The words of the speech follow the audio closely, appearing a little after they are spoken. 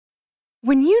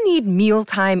When you need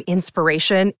mealtime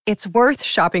inspiration, it's worth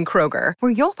shopping Kroger,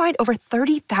 where you'll find over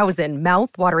 30,000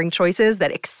 mouth-watering choices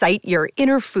that excite your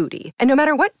inner foodie. And no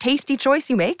matter what tasty choice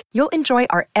you make, you'll enjoy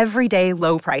our everyday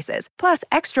low prices, plus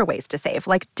extra ways to save,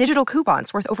 like digital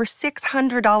coupons worth over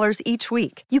 $600 each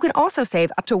week. You can also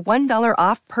save up to $1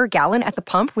 off per gallon at the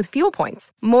pump with fuel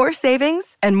points. More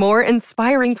savings and more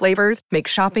inspiring flavors make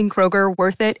shopping Kroger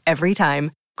worth it every time.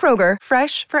 Kroger,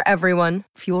 fresh for everyone.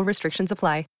 Fuel restrictions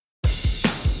apply.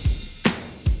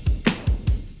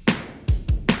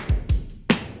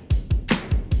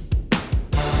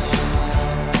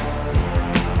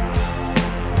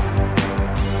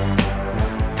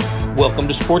 Welcome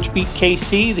to SportsBeat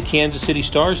KC, the Kansas City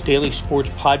Star's daily sports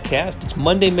podcast. It's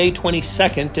Monday, May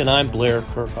 22nd, and I'm Blair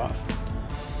Kirchhoff.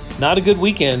 Not a good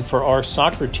weekend for our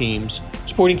soccer teams.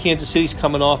 Sporting Kansas City's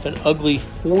coming off an ugly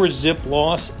 4-0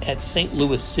 loss at St.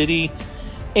 Louis City,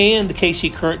 and the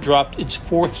KC Current dropped its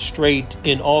fourth straight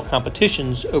in all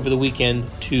competitions over the weekend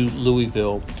to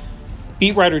Louisville.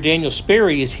 Beat writer Daniel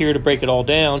Sperry is here to break it all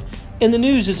down. And the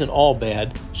news isn't all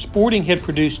bad. Sporting had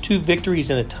produced 2 victories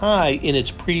and a tie in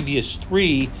its previous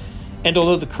 3, and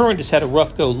although the Current has had a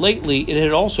rough go lately, it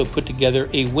had also put together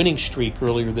a winning streak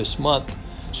earlier this month.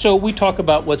 So we talk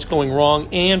about what's going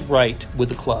wrong and right with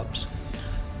the clubs.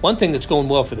 One thing that's going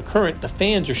well for the Current, the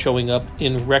fans are showing up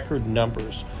in record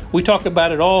numbers. We talk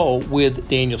about it all with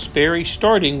Daniel Sperry,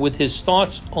 starting with his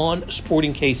thoughts on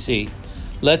Sporting KC.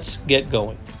 Let's get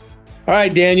going. All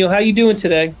right, Daniel, how you doing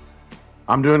today?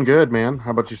 I'm doing good, man.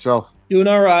 How about yourself? Doing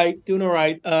all right.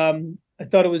 I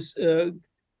thought it was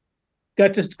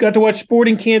got to watch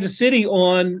Sporting Kansas City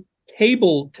on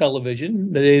cable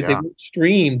television. They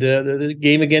streamed the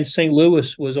game against St.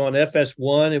 Louis was on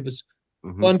FS1. It was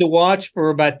fun to watch for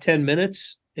about 10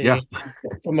 minutes.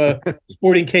 From a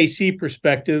Sporting KC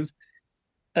perspective,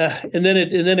 and then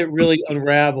it really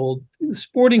unraveled.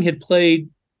 Sporting had played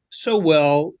so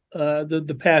well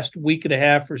the past week and a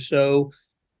half or so,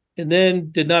 and then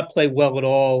did not play well at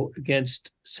all against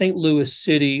St. Louis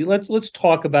City. Let's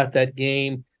talk about that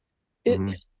game.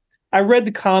 I read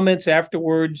the comments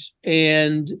afterwards,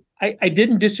 and I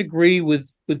didn't disagree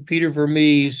with Peter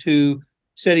Vermees, who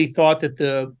said he thought that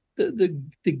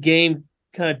the game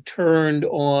kind of turned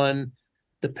on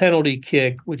the penalty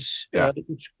kick, which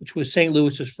was St.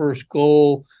 Louis's first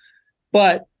goal.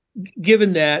 But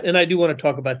given that, and I do want to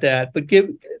talk about that, but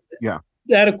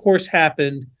that of course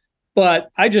happened. But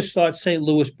I just thought St.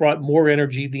 Louis brought more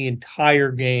energy the entire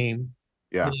game.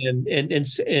 And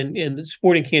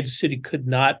Sporting Kansas City could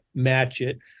not match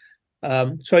it.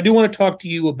 So I do want to talk to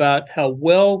you about how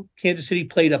well Kansas City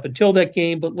played up until that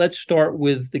game, but let's start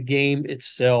with the game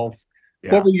itself.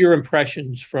 Yeah. What were your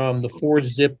impressions from the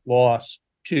 4-0 loss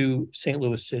to St.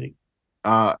 Louis City?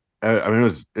 I mean, it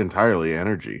was entirely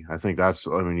energy. I think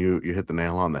you hit the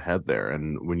nail on the head there.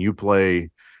 And when you play,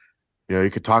 you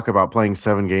could talk about playing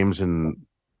 3 games in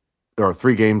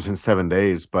 7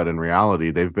 days, but in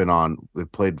reality, they've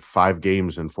played 5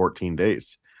 games in 14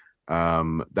 days.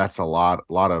 That's a lot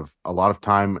of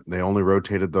time. They only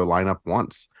rotated the lineup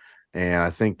once. And I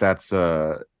think that's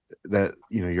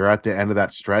you're at the end of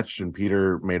that stretch, and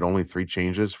Peter made only 3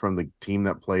 changes from the team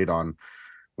that played on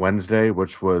Wednesday,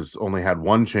 which was only had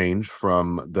 1 change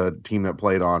from the team that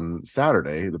played on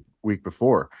Saturday, the week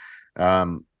before.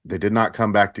 They did not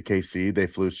come back to KC. They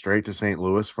flew straight to St.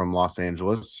 Louis from Los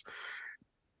Angeles.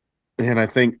 And I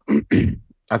think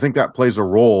that plays a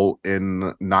role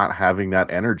in not having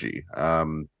that energy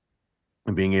and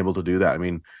being able to do that. I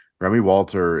mean, Remy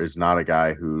Walter is not a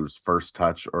guy whose first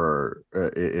touch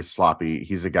is sloppy.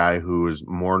 He's a guy who is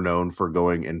more known for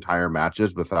going entire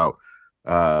matches without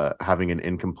having an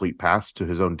incomplete pass to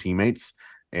his own teammates.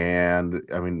 And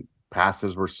I mean,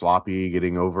 passes were sloppy,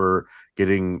 getting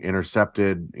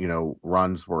intercepted,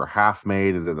 runs were half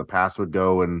made, and then the pass would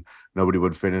go and nobody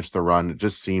would finish the run. It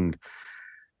just seemed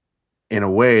in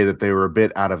a way that they were a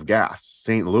bit out of gas.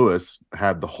 St. Louis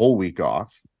had the whole week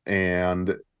off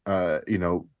and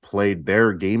played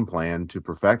their game plan to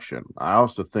perfection. I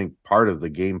also think part of the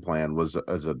game plan was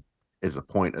is a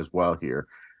point as well here.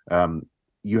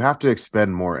 You have to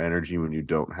expend more energy when you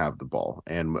don't have the ball.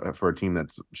 And for a team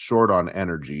that's short on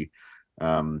energy,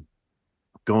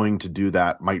 going to do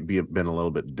that might been a little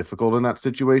bit difficult in that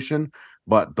situation.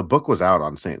 But the book was out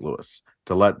on St. Louis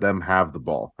to let them have the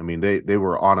ball. I mean, they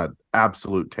were on an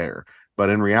absolute tear. But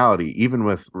in reality, even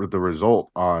with the result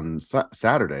on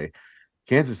Saturday,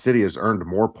 Kansas City has earned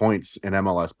more points in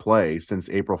MLS play since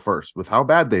April 1st. With how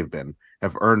bad they've been,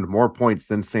 have earned more points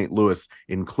than St. Louis,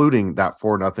 including that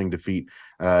 4-0 defeat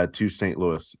to St.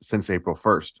 Louis since April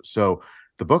 1st. So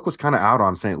the book was kind of out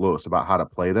on St. Louis about how to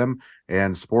play them,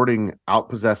 and Sporting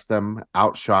outpossessed them,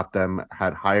 outshot them,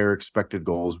 had higher expected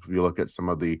goals. If you look at some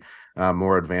of the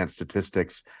more advanced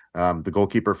statistics, the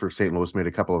goalkeeper for St. Louis made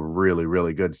a couple of really,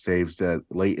 really good saves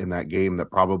late in that game that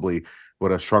probably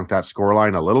would have shrunk that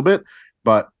scoreline a little bit,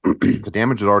 but the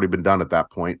damage had already been done at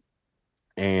that point.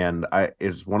 And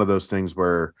it's one of those things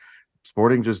where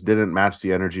Sporting just didn't match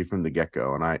the energy from the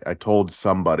get-go. And I told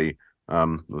somebody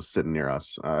was sitting near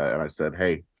us, and I said,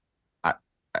 hey,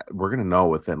 we're going to know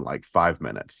within like 5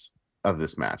 minutes of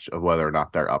this match of whether or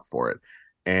not they're up for it.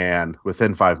 And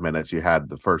within 5 minutes, you had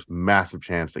the first massive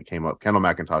chance that came up. Kendall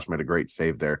McIntosh made a great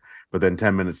save there. But then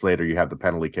 10 minutes later, you have the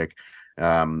penalty kick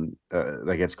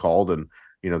that gets called. And,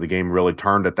 the game really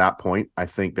turned at that point. I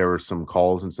think there were some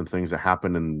calls and some things that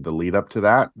happened in the lead up to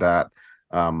that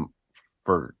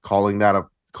for calling that a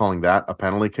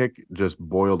penalty kick just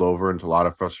boiled over into a lot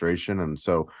of frustration. And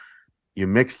so you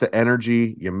mix the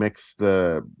energy, you mix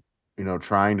the,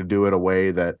 trying to do it a way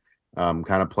that kind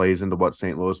of plays into what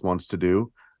St. Louis wants to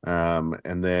do.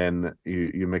 And then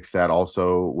you mix that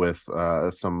also with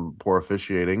some poor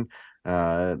officiating.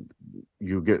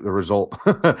 You get the result.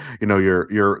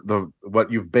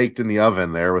 What you've baked in the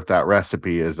oven there with that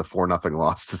recipe is a 4-0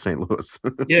 loss to St. Louis.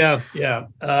 Yeah.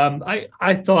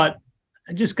 I thought,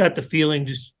 I just got the feeling,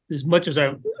 just as much as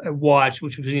I watched,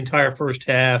 which was the entire first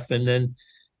half, and then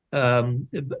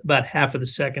about half of the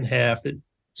second half, that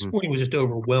Sporting was just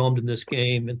overwhelmed in this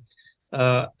game. And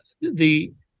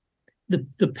the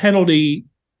penalty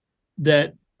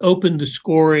that opened the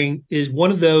scoring is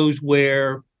one of those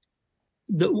where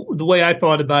the way I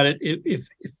thought about it, if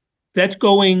that's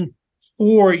going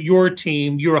for your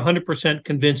team, you're 100%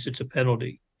 convinced it's a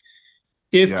penalty.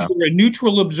 If you're a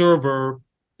neutral observer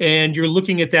and you're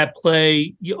looking at that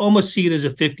play, you almost see it as a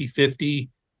 50-50.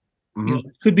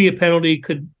 Could be a penalty,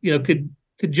 could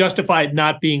justify it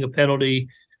not being a penalty,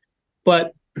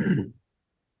 but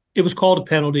it was called a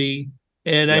penalty.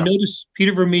 And I noticed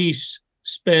Peter Vermees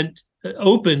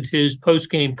opened his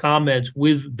post-game comments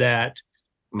with that,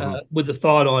 with the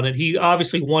thought on it. He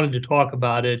obviously wanted to talk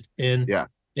about it and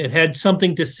had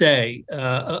something to say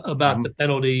about the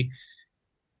penalty.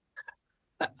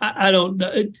 I don't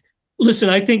know. Listen,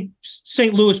 I think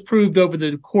St. Louis proved over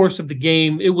the course of the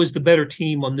game it was the better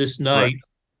team on this night.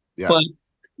 But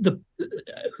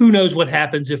who knows what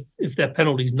happens if that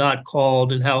penalty's not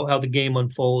called and how the game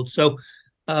unfolds. So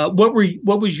what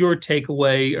was your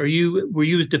takeaway? Were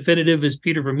you as definitive as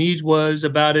Peter Vermees was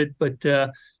about it? But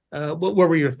what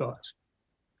were your thoughts?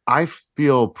 I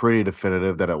feel pretty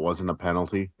definitive that it wasn't a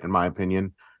penalty, in my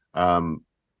opinion.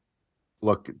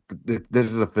 Look, this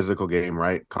is a physical game,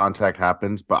 right? Contact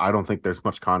happens, but I don't think there's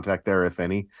much contact there, if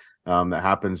any, that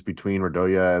happens between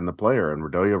Radoja and the player. And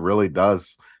Radoja really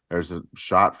does. There's a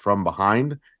shot from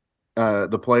behind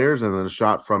the players and then a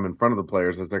shot from in front of the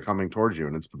players as they're coming towards you.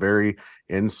 And it's very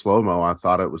in slow-mo. I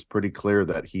thought it was pretty clear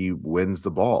that he wins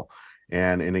the ball.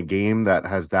 And in a game that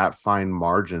has that fine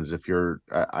margins,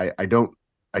 I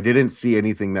didn't see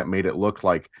anything that made it look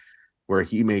like where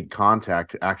he made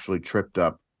contact actually tripped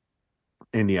up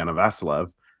Indiana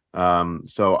Vasilev.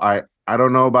 So I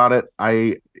don't know about it.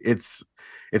 It's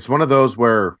one of those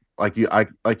where like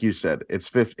you said, it's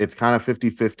kind of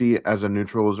 50-50 as a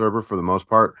neutral observer for the most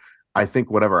part. I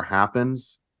think whatever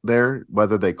happens there,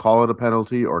 whether they call it a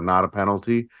penalty or not a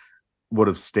penalty, would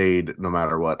have stayed no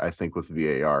matter what, I think, with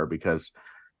VAR, because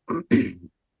I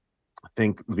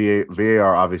think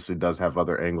VAR obviously does have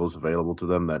other angles available to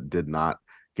them that did not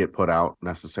get put out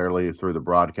necessarily through the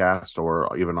broadcast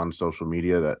or even on social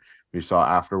media that we saw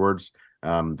afterwards.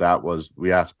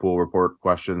 We asked pool report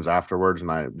questions afterwards,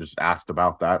 and I just asked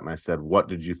about that. And I said, what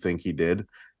did you think he did?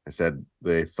 I said,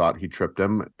 they thought he tripped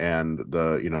him. And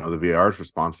the VAR's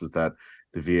response was that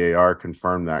the VAR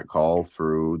confirmed that call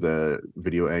through the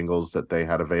video angles that they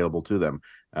had available to them.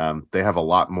 They have a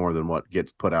lot more than what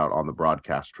gets put out on the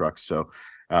broadcast trucks. So,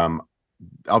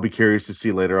 I'll be curious to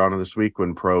see later on in this week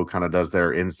when Pro kind of does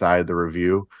their inside the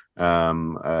review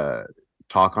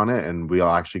talk on it, and we'll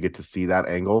actually get to see that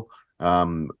angle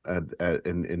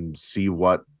and see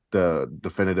what the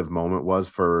definitive moment was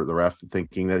for the ref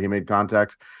thinking that he made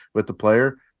contact with the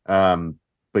player. But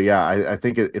yeah, I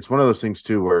think it's one of those things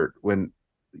too where when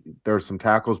there's some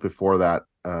tackles before that,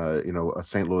 a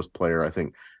St. Louis player, I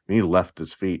think when he left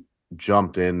his feet,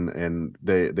 jumped in, and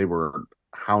they were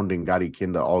hounding Gadi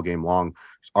Kinda all game long.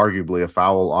 It's arguably a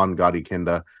foul on Gadi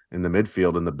Kinda in the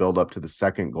midfield in the build up to the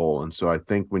second goal. And so I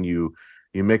think when you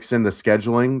mix in the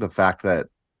scheduling, the fact that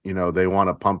they want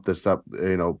to pump this up,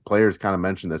 players kind of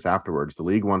mentioned this afterwards. The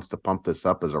league wants to pump this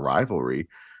up as a rivalry,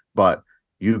 but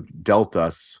you dealt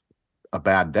us a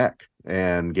bad deck.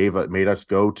 and made us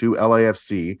go to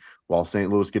LAFC while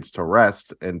St. Louis gets to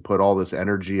rest and put all this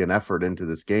energy and effort into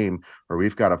this game, where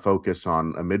we've got to focus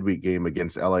on a midweek game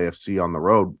against LAFC on the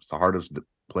road. It's the hardest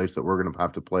place that we're going to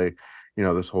have to play,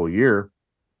 this whole year.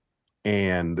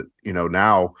 And,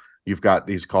 now you've got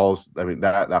these calls. I mean,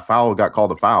 that foul got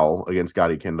called a foul against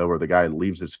Gotti Kendo, where the guy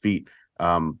leaves his feet.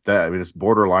 It's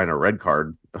borderline a red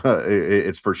card.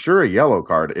 It's for sure a yellow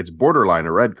card. It's borderline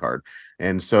a red card.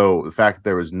 And so the fact that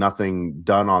there was nothing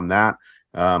done on that,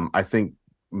 I think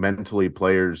mentally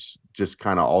players just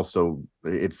kind of also,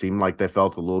 it seemed like they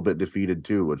felt a little bit defeated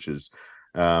too, which is,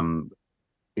 I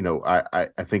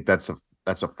think that's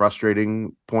a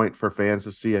frustrating point for fans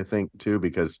to see, I think too,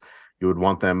 because you would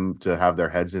want them to have their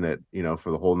heads in it,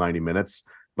 for the whole 90 minutes.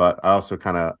 But I also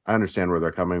I understand where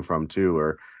they're coming from too,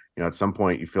 or, at some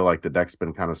point you feel like the deck's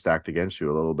been kind of stacked against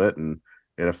you a little bit, and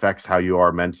it affects how you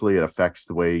are mentally. It affects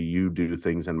the way you do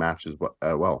things in matches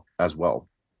as well.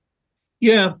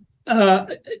 Yeah.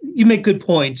 You make good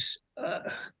points.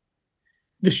 And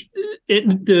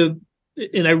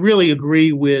I really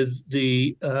agree with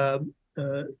the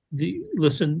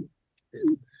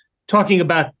talking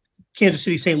about Kansas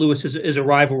City St. Louis as a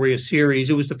rivalry, a series.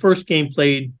 It was the first game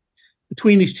played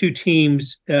between these two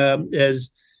teams as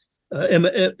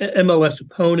MLS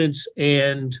opponents,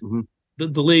 and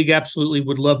the league absolutely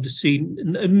would love to see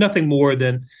nothing more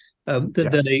than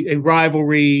a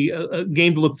rivalry, a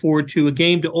game to look forward to, a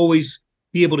game to always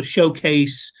be able to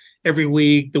showcase every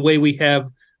week, the way we have.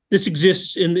 This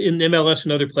exists in MLS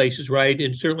and other places, right?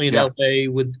 And certainly in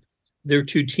LA with their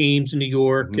two teams in New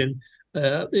York and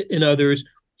in others.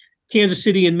 Kansas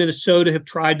City and Minnesota have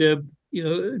tried to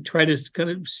kind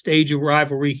of stage a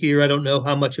rivalry here. I don't know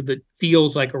how much of it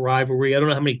feels like a rivalry. I don't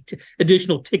know how many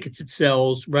additional tickets it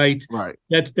sells, right? Right.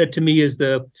 That to me is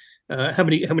the how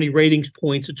many ratings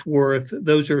points it's worth.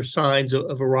 Those are signs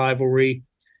of a rivalry.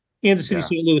 Kansas City,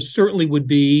 St. Louis certainly would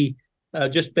be,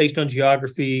 just based on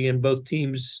geography, and both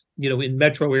teams, in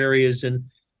metro areas and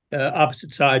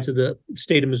opposite sides of the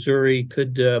state of Missouri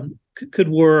could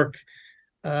work.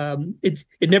 It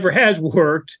never has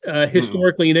worked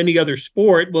historically in any other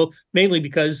sport. Well, mainly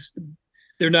because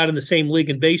they're not in the same league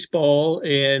in baseball,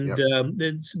 and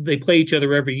they play each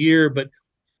other every year. But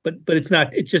it's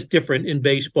not. It's just different in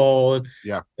baseball,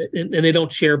 and they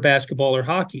don't share basketball or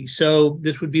hockey. So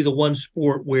this would be the one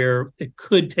sport where it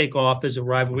could take off as a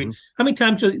rivalry. How many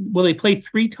times will they play?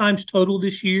 3 times total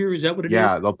this year? Is that what it is?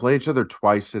 Yeah, they'll play each other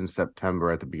twice in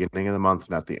September, at the beginning of the month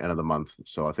and at the end of the month.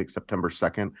 So I think September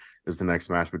 2nd is the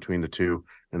next match between the two,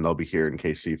 and they'll be here in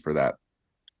KC for that.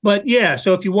 But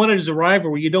so if you want it as a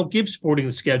rivalry, you don't give Sporting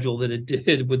the schedule that it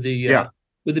did with the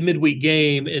midweek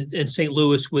game, and St.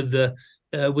 Louis with the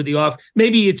off.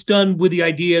 Maybe it's done with the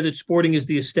idea that Sporting is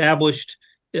the established,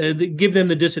 give them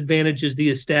the disadvantage as the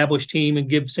established team, and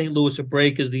give St. Louis a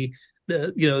break as the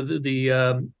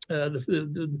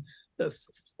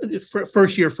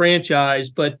first year franchise.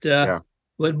 But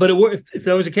it worked. If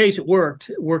that was the case, it worked.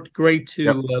 It worked great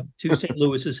to St.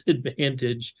 Louis's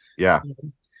advantage. Yeah.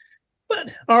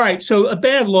 But all right, so a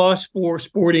bad loss for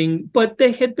Sporting, but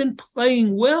they had been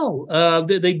playing well.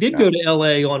 They did go to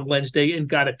LA on Wednesday and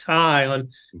got a tie on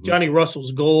Johnny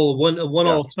Russell's goal, one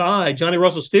all tie. Johnny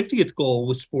Russell's 50th goal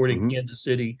with Sporting Kansas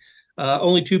City.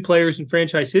 Only 2 players in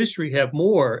franchise history have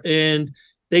more, and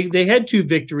they had 2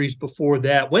 victories before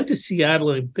that. Went to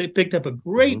Seattle and picked up a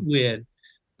great win,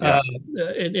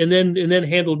 and then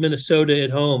handled Minnesota at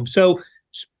home. So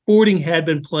Sporting had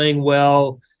been playing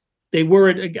well. They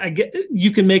were.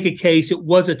 You can make a case it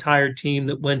was a tired team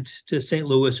that went to St.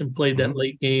 Louis and played that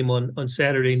late game on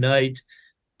Saturday night.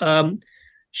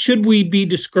 Should we be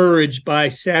discouraged by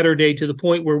Saturday to the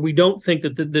point where we don't think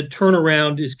that the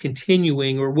turnaround is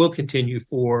continuing or will continue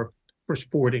for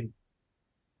Sporting?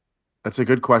 That's a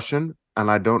good question, and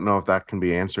I don't know if that can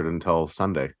be answered until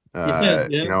Sunday.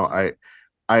 I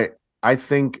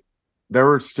think there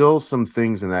were still some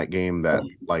things in that game that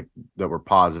were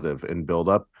positive in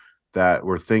build-up, that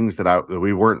were things that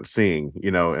we weren't seeing,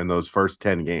 in those first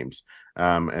 10 games,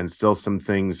 and still some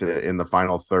things in the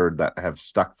final third that have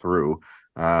stuck through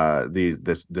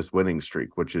this winning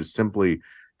streak, which is simply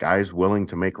guys willing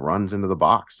to make runs into the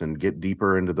box and get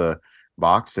deeper into the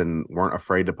box, and weren't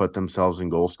afraid to put themselves in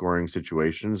goal scoring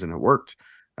situations, and it worked.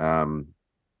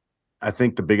 I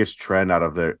think the biggest trend out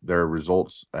of their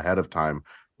results ahead of time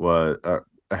was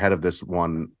ahead of this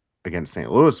one against St.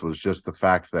 Louis was just the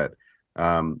fact that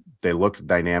they looked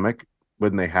dynamic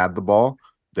when they had the ball.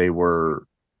 They were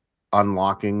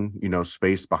unlocking,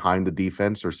 space behind the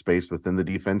defense or space within the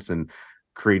defense and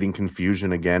creating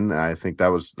confusion again. I think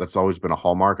that's always been a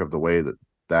hallmark of the way that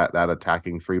that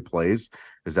attacking free plays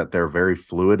is that they're very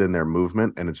fluid in their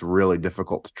movement, and it's really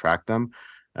difficult to track them.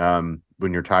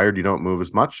 When you're tired, you don't move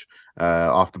as much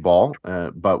off the ball.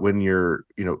 But when you're,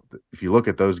 if you look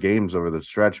at those games over the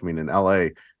stretch, I mean, in LA,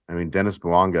 I mean, Dennis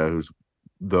Bouanga, who's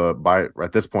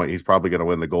at this point, he's probably going to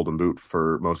win the Golden Boot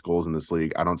for most goals in this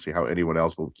league. I don't see how anyone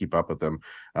else will keep up with him.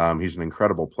 He's an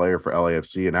incredible player for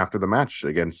LAFC. And after the match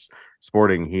against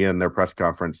Sporting, he in their press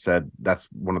conference said that's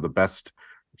one of the best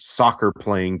soccer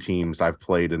playing teams I've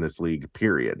played in this league,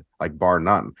 period, like bar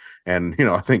none. And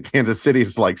I think Kansas City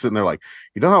is like sitting there like,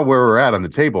 where we're at on the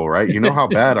table, right? You know how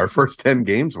bad our first 10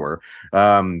 games were.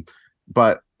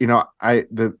 But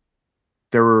there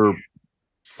were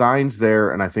signs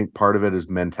there, and I think part of it is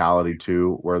mentality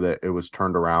too, where it was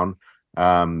turned around.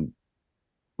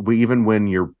 Even when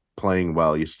you're playing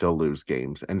well, you still lose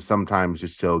games, and sometimes you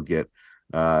still get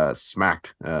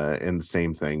smacked in the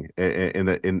same thing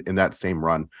in that same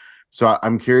run. So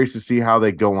I'm curious to see how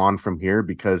they go on from here,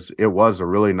 because it was a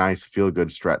really nice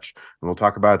feel-good stretch. And we'll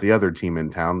talk about the other team in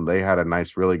town. They had a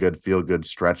nice, really good feel-good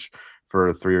stretch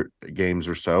for 3 games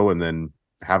or so, and then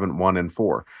haven't won in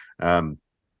 4.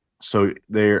 So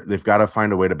they've got to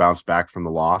find a way to bounce back from the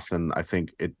loss, and I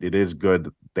think it is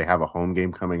good they have a home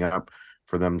game coming up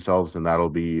for themselves, and that'll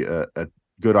be a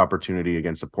good opportunity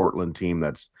against a Portland team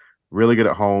that's really good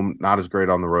at home, not as great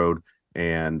on the road,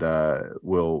 and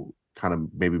will kind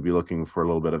of maybe be looking for a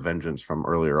little bit of vengeance from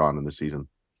earlier on in the season.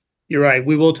 You're right.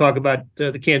 We will talk about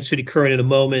the Kansas City Current in a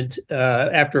moment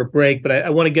after a break, but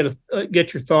I want to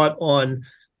get your thought on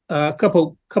a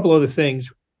couple other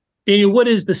things. Daniel, what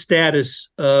is the status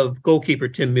of goalkeeper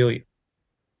Tim Melia?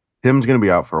 Tim's going to be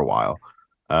out for a while.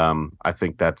 I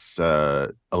think that's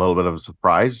a little bit of a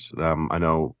surprise. I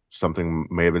know something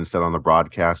may have been said on the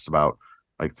broadcast about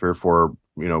like 3 or 4,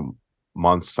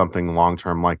 months, something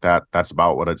long-term like that. That's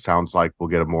about what it sounds like. We'll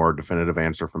get a more definitive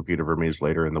answer from Peter Vermees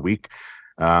later in the week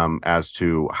as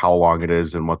to how long it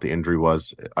is and what the injury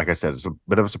was. Like I said, it's a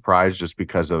bit of a surprise just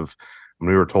because of when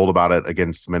we were told about it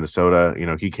against Minnesota.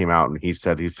 He came out and he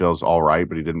said he feels all right,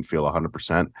 but he didn't feel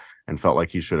 100% and felt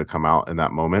like he should have come out in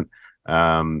that moment.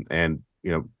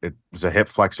 It was a hip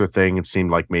flexor thing. It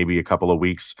seemed like maybe a couple of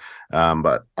weeks,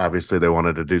 but obviously they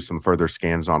wanted to do some further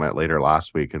scans on it later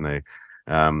last week, and they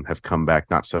have come back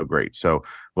not so great. So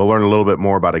we'll learn a little bit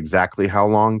more about exactly how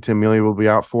long Tim Melia will be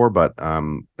out for, but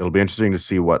it'll be interesting to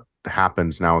see what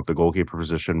happens now at the goalkeeper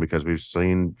position, because we've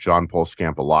seen John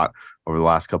Polskamp a lot over the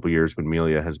last couple of years when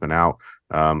Melia has been out.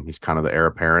 He's kind of the heir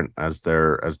apparent as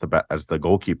the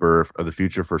goalkeeper of the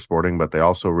future for Sporting, but they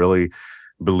also really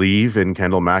believe in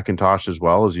Kendall McIntosh as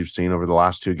well, as you've seen over the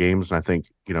last 2 games. And I think,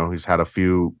 he's had a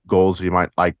few goals he might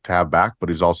like to have back, but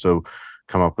he's also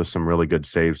come up with some really good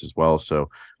saves as well. So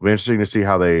it'll be interesting to see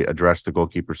how they address the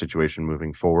goalkeeper situation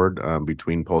moving forward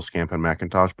between Polskamp and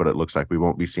McIntosh, but it looks like we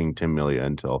won't be seeing Tim Melia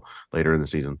until later in the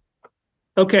season.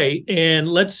 Okay, and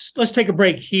let's take a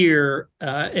break here,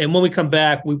 and when we come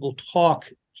back, we will talk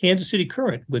Kansas City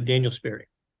Current with Daniel Sperry.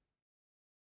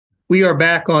 We are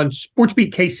back on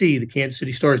SportsBeat KC, the Kansas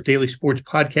City Star's daily sports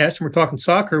podcast, and we're talking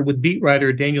soccer with beat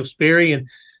writer Daniel Sperry.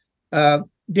 And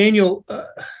Daniel,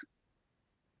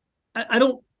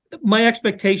 my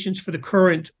expectations for the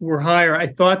Current were higher. I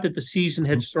thought that the season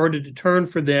had started to turn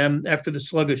for them after the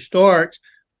sluggish start,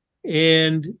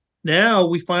 and now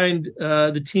we find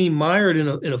the team mired in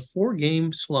a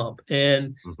 4-game slump.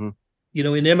 And in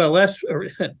MLS,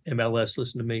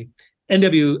 listen to me,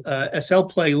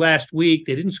 NWSL play last week,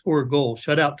 they didn't score a goal,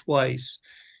 shut out twice,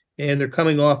 and they're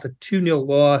coming off a 2-0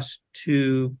 loss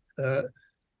to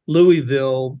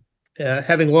Louisville,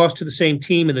 having lost to the same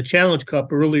team in the Challenge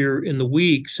Cup earlier in the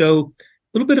week. So a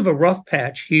little bit of a rough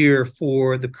patch here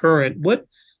for the Current.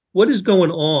 What is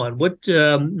going on?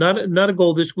 Not a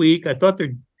goal this week. I thought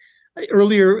they're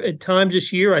earlier at times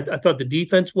this year. I thought the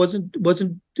defense wasn't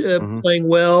playing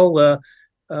well.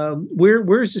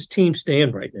 Where does this team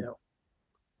stand right now?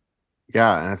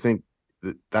 Yeah, and I think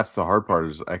that's the hard part,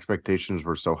 is expectations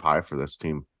were so high for this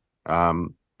team.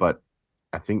 But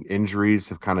I think injuries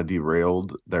have kind of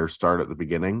derailed their start at the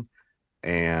beginning.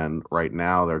 And right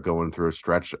now they're going through a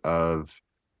stretch of,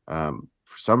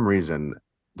 for some reason,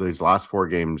 these last 4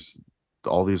 games,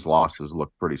 all these losses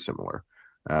look pretty similar.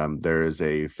 There is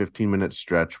a 15-minute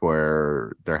stretch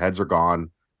where their heads are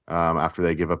gone after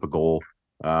they give up a goal.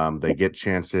 They get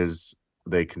chances.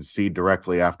 They concede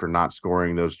directly after not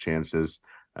scoring those chances.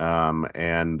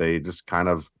 And they just kind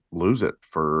of lose it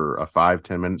for a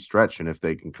 5-10 minute stretch. And if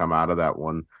they can come out of that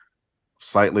one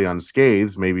slightly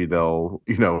unscathed, maybe they'll,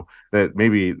 that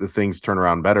maybe the things turn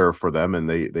around better for them and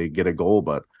they get a goal.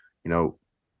 But,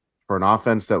 for an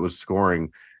offense that was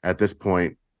scoring at this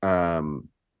point,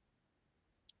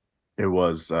 it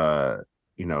was,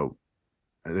 you know,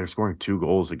 they're scoring 2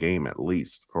 goals a game at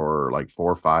least for like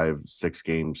 4, 5, 6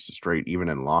 games straight, even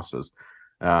in losses.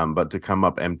 But to come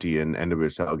up empty in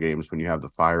NWSL games when you have the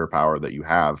firepower that you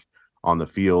have on the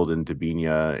field in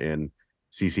Dabinia and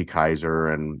CC Kaiser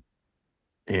and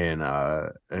in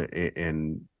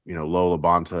Lola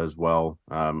Bonta as well,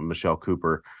 Michelle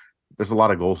Cooper. There's a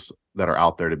lot of goals that are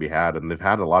out there to be had, and they've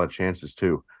had a lot of chances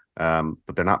too.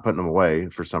 But they're not putting them away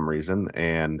for some reason,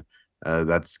 and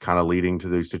that's kind of leading to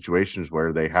these situations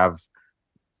where they have,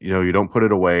 you don't put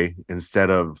it away instead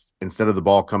of the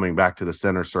ball coming back to the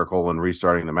center circle and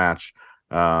restarting the match.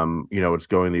 It's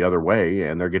going the other way,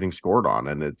 and they're getting scored on,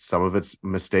 and some of it's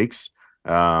mistakes.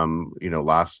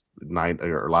 Last night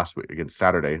or last week against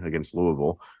Saturday against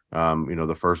Louisville,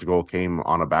 the first goal came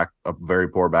on a very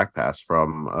poor back pass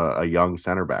from a young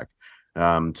center back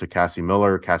to Cassie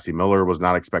Miller. Cassie Miller was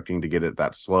not expecting to get it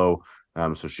that slow.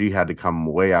 So she had to come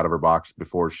way out of her box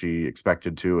before she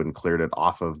expected to, and cleared it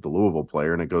off of the Louisville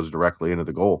player, and it goes directly into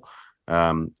the goal.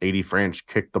 AD French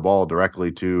kicked the ball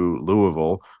directly to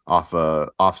Louisville off a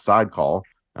offside call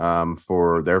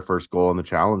for their first goal in the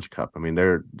Challenge Cup. I mean,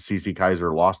 CC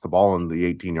Kaiser lost the ball in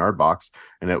the 18-yard box,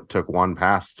 and it took one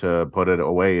pass to put it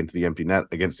away into the empty net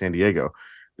against San Diego.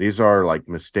 These are like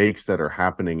mistakes that are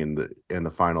happening in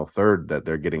the final third that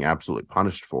they're getting absolutely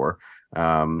punished for.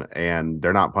 And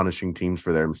they're not punishing teams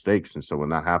for their mistakes. And so when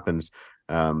that happens,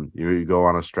 you go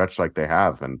on a stretch like they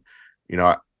have. And,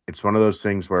 it's one of those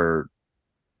things where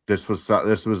this was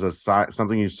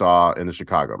something you saw in the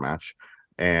Chicago match.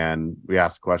 And we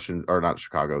asked questions, or not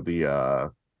Chicago,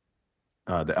 the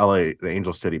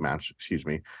Angel City match, excuse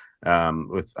me,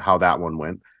 with how that one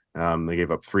went. They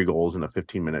gave up 3 goals in a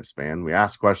 15-minute span. We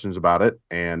asked questions about it,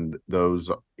 and those,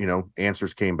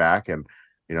 answers came back. And,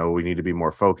 we need to be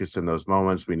more focused in those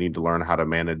moments. We need to learn how to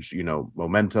manage,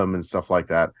 momentum and stuff like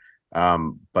that.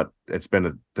 But it's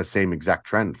been the same exact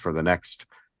trend for the next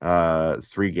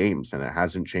 3 games, and it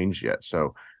hasn't changed yet.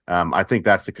 So I think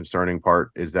that's the concerning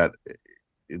part, is that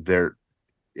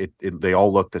they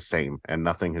all look the same, and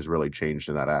nothing has really changed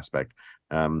in that aspect.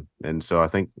 And so I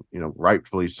think,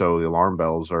 rightfully so, the alarm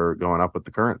bells are going up with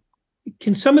the Current.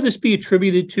 Can some of this be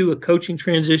attributed to a coaching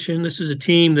transition? This is a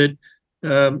team that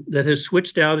has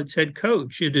switched out its head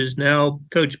coach. It is now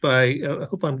coached by, I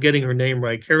hope I'm getting her name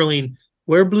right, Caroline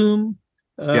Wehrblum.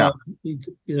 Yeah.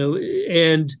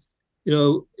 And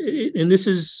this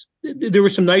is, there were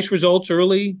some nice results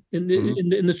early in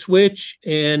the switch,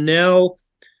 and now,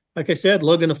 like I said,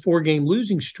 lugging a 4-game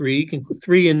losing streak, and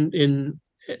 3 in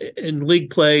league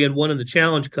play and 1 in the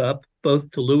Challenge Cup, both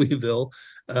to Louisville.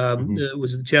 It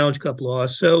was the Challenge Cup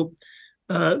loss. So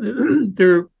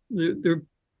they're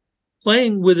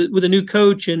playing with a new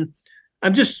coach, and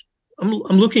I'm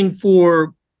looking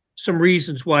for some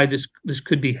reasons why this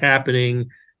could be happening.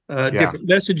 Different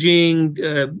messaging,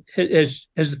 has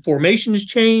the formation has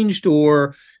changed,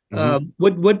 or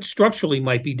what structurally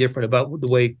might be different about the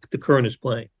way the Current is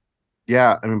playing?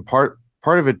 Yeah, I mean, part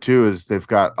of it too is they've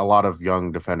got a lot of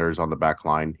young defenders on the back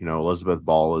line. Elizabeth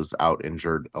Ball is out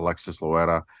injured. Alexis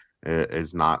Loera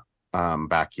is not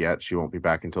back yet. She won't be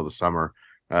back until the summer.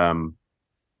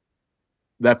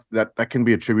 That can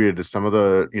be attributed to some of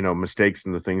the mistakes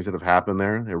and the things that have happened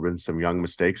there. There have been some young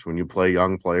mistakes. When you play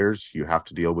young players, you have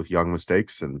to deal with young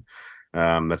mistakes, and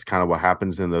that's kind of what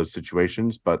happens in those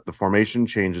situations. But the formation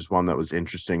change is one that was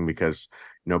interesting, because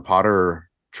Potter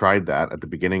tried that at the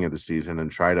beginning of the season and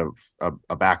tried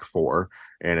a back 4,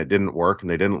 and it didn't work,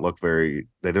 and they didn't look like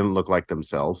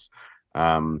themselves.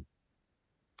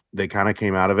 They kind of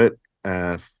came out of it,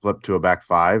 flipped to a back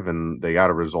 5, and they got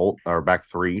a result, or back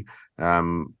 3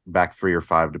 or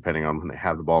 5, depending on when they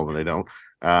have the ball and when they don't.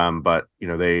 But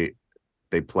they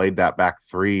played that back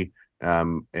 3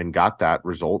 and got that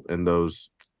result in those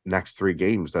next 3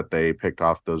 games that they picked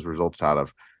off those results out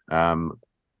of.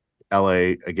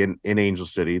 LA, again, in Angel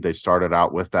City, they started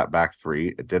out with that back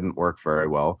 3. It didn't work very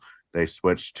well. They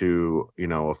switched to a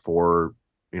 4-3-3,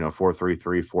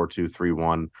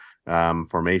 4-2-3-1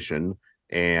 formation,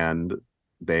 and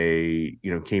they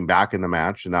came back in the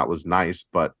match, and that was nice.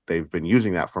 But they've been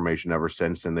using that formation ever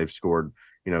since, and they've scored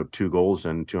 2 goals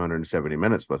in 270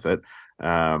 minutes with it,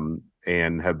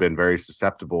 and have been very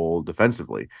susceptible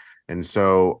defensively. And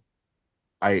so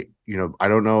I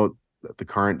don't know that the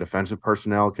Current defensive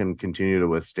personnel can continue to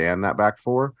withstand that back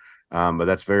 4, but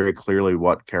that's very clearly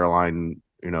what Caroline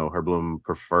Wehrblum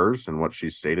prefers, and what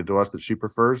she stated to us that she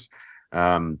prefers.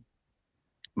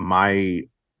 My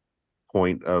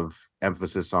point of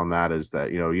emphasis on that is that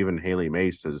even Haley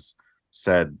Mace has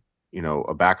said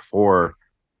a back 4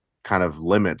 kind of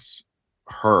limits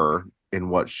her in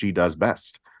what she does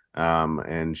best.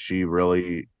 and she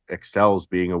really excels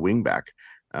being a wingback.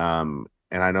 And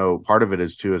I know part of it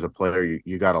is too, as a player,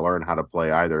 you got to learn how to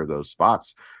play either of those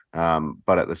spots.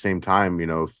 But at the same time,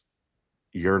 if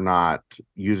you're not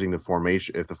using the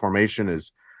formation, if the formation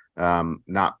is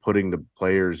not putting the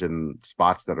players in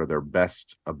spots that are their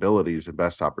best abilities and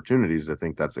best opportunities, I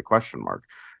think that's a question mark.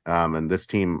 And this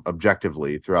team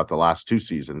objectively throughout the last 2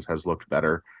 seasons has looked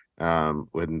better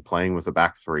when playing with a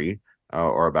back 3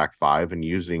 or a back 5 and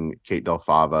using Kate Del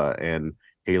Fava and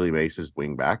Haley Mace as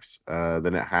wingbacks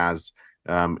than it has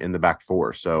in the back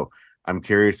 4. So I'm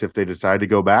curious if they decide to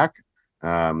go back,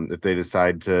 if they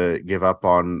decide to give up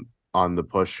on the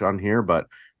push on here. But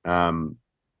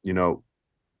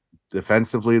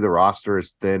defensively, the roster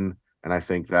is thin, and I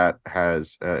think that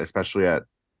has, especially at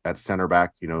center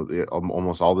back,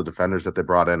 almost all the defenders that they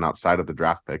brought in outside of the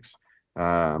draft picks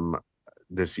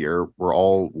this year were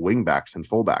all wingbacks and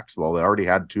fullbacks. Well, they already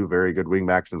had 2 very good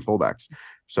wingbacks and fullbacks,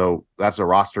 so that's a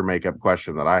roster makeup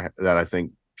question that I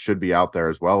think should be out there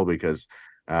as well, because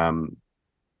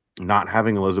not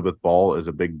having Elizabeth Ball is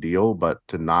a big deal, but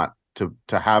to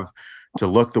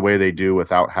look the way they do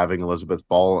without having Elizabeth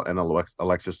Ball and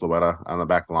Alexis Loetta on the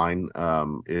back line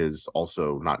is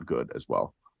also not good as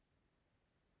well.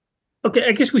 Okay,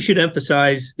 I guess we should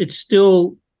emphasize it's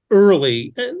still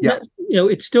early. Yeah.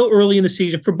 It's still early in the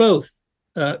season for both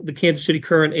the Kansas City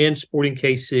Current and Sporting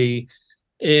KC.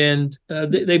 And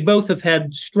they both have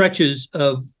had stretches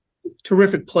of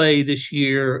terrific play this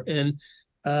year. And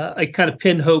I kind of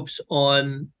pin hopes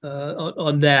on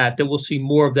that we'll see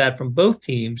more of that from both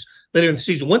teams later in the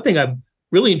season. One thing I've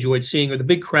really enjoyed seeing are the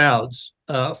big crowds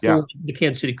for the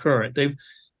Kansas City Current. They've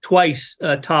twice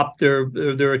topped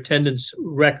their attendance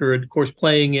record. Of course,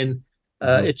 playing in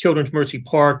at Children's Mercy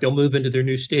Park, they'll move into their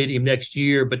new stadium next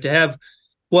year. But to have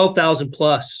 12,000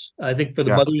 plus, I think, for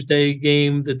the Mother's Day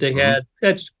game that they had,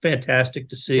 that's fantastic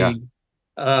to see. Yeah.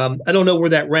 I don't know where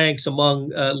that ranks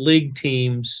among league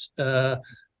teams, but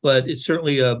it's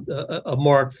certainly a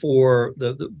mark for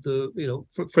their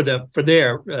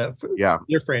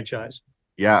franchise.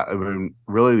 Yeah, I mean,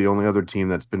 really, the only other team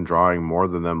that's been drawing more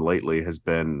than them lately has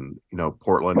been,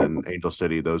 Portland and Angel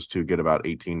City. Those two get about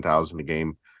 18,000 a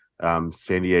game.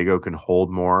 San Diego can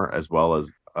hold more, as well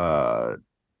as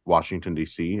Washington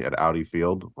D.C. at Audi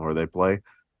Field, where they play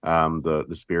the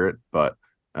Spirit. But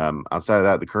outside of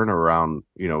that, the Current are around,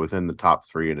 within the top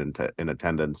 3 in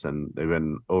attendance, and they've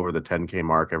been over the 10K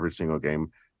mark every single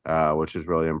game, which is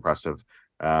really impressive.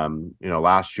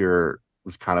 Last year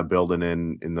was kind of building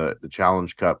in the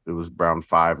Challenge Cup. It was around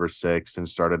 5 or 6 and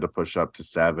started to push up to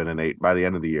 7 and 8 by the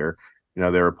end of the year.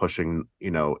 They were pushing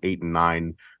 8 and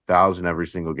 9,000 every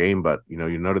single game. But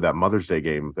you noted that Mother's Day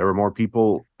game, there were more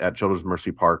people at Children's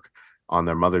Mercy Park on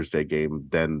their Mother's Day game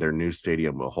than their new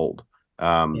stadium will hold.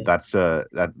 That's a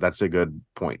good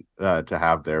point to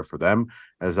have there for them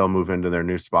as they'll move into their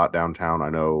new spot downtown. I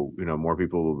know more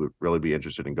people will really be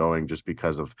interested in going just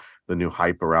because of the new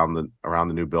hype around the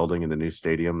new building and the new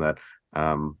stadium that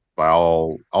by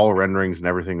all renderings and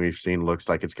everything we've seen looks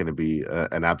like it's going to be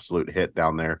an absolute hit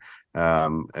down there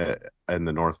in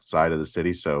the north side of the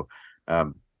city. So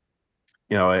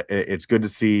it's good to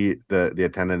see the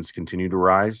attendance continue to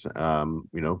rise.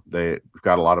 They've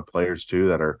got a lot of players too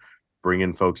that are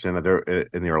bringing folks in. There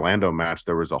in the Orlando match,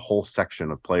 there was a whole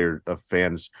section of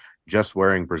fans just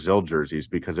wearing Brazil jerseys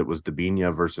because it was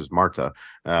Debinha versus Marta,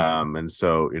 and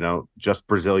so just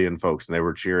Brazilian folks, and they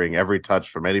were cheering every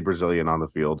touch from any Brazilian on the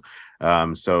field.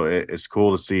 So it's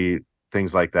cool to see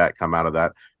things like that come out of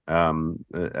that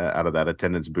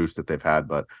attendance boost that they've had.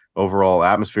 But overall,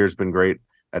 atmosphere has been great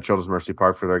at Children's Mercy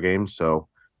Park for their games. So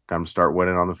time to start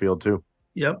winning on the field too.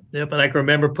 Yep. And I can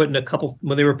remember when they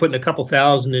were putting a couple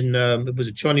thousand in, it was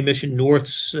at Shawnee Mission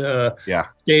North's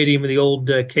stadium of the old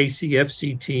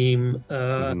KCFC team,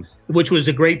 which was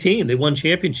a great team. They won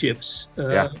championships,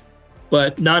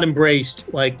 but not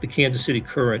embraced like the Kansas City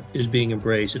Current is being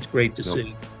embraced. It's great to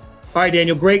see. All right,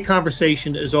 Daniel, great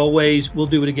conversation as always. We'll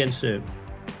do it again soon.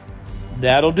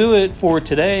 That'll do it for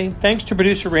today. Thanks to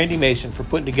producer Randy Mason for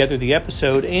putting together the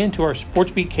episode, and to our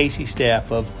SportsBeat KC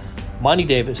staff of Monty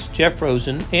Davis, Jeff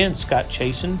Rosen, and Scott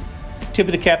Chasen. Tip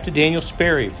of the cap to Daniel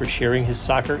Sperry for sharing his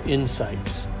soccer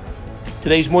insights.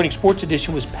 Today's morning sports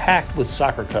edition was packed with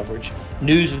soccer coverage,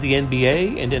 news of the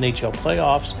NBA and NHL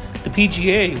playoffs, the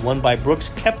PGA won by Brooks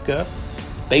Koepka,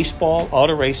 baseball,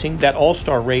 auto racing, that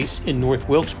all-star race in North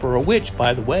Wilkesboro, which,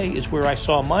 by the way, is where I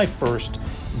saw my first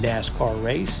NASCAR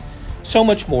race. So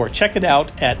much more. Check it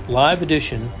out at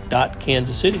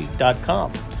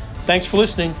liveedition.kansascity.com. Thanks for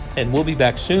listening, and we'll be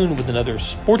back soon with another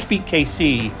SportsBeat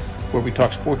KC, where we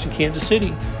talk sports in Kansas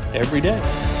City every day.